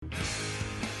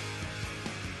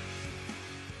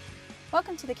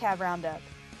Welcome to the Cav Round-Up,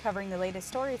 covering the latest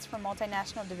stories from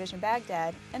multinational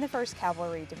Division-Baghdad and the 1st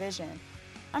Cavalry Division.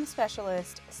 I'm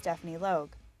Specialist Stephanie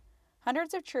Logue.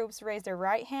 Hundreds of troops raised their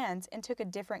right hands and took a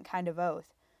different kind of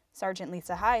oath. Sergeant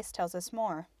Lisa Heise tells us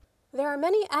more. There are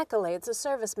many accolades a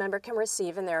service member can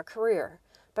receive in their career,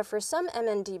 but for some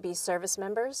MND-B service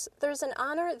members, there's an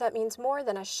honor that means more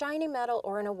than a shiny medal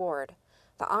or an award,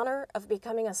 the honor of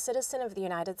becoming a citizen of the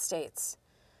United States.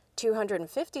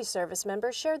 250 service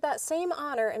members shared that same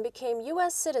honor and became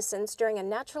U.S. citizens during a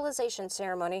naturalization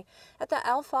ceremony at the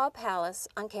Al-Faw Palace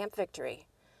on Camp Victory.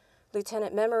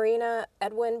 Lieutenant Memorina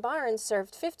Edwin Barnes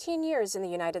served 15 years in the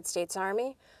United States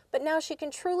Army, but now she can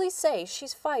truly say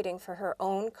she's fighting for her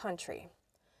own country.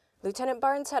 Lieutenant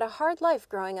Barnes had a hard life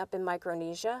growing up in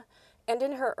Micronesia, and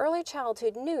in her early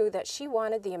childhood knew that she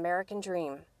wanted the American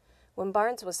dream. When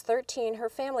Barnes was 13, her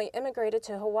family immigrated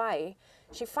to Hawaii.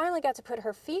 She finally got to put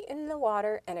her feet in the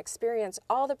water and experience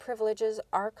all the privileges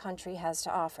our country has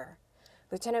to offer.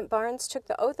 Lieutenant Barnes took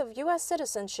the oath of U.S.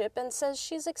 citizenship and says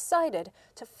she's excited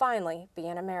to finally be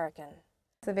an American.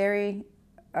 It's a very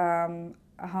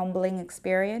humbling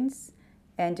experience,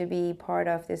 and to be part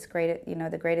of this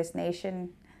the greatest nation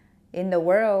in the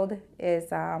world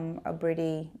is a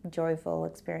pretty joyful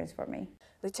experience for me.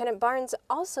 Lieutenant Barnes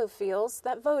also feels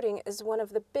that voting is one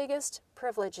of the biggest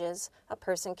privileges a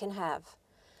person can have.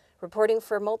 Reporting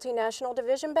for Multinational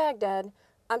Division-Baghdad,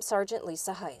 I'm Sergeant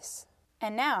Lisa Heise.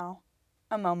 And now,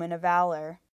 a moment of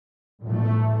valor.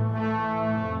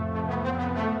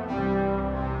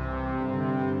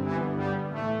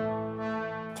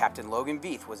 Captain Logan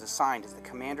Veath was assigned as the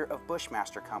commander of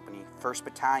Bushmaster Company, 1st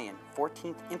Battalion,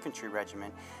 14th Infantry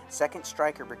Regiment, 2nd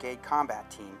Stryker Brigade Combat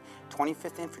Team,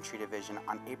 25th Infantry Division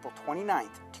on April 29,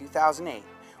 2008,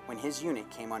 when his unit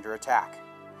came under attack.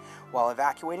 While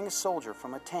evacuating a soldier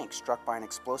from a tank struck by an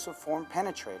explosive form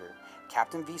penetrator,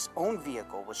 Captain Veath's own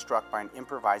vehicle was struck by an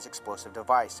improvised explosive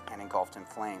device and engulfed in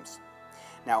flames.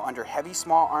 Now, under heavy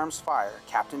small arms fire,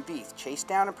 Captain Veath chased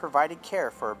down and provided care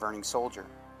for a burning soldier.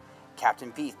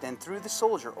 Captain Veath then threw the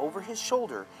soldier over his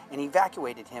shoulder and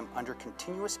evacuated him under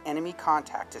continuous enemy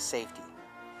contact to safety.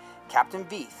 Captain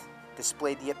Veath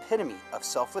displayed the epitome of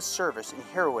selfless service and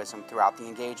heroism throughout the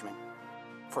engagement.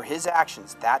 For his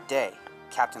actions that day,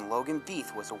 Captain Logan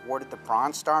Veath was awarded the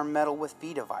Bronze Star Medal with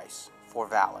V device for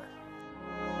valor.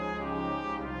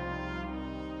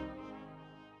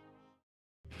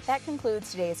 That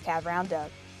concludes today's Cav Roundup.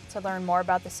 To learn more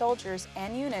about the soldiers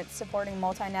and units supporting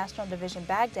Multinational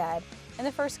Division-Baghdad and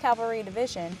the 1st Cavalry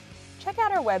Division, check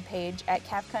out our webpage at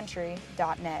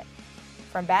cavcountry.net.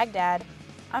 From Baghdad,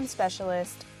 I'm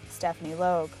Specialist Stephanie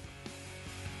Logue.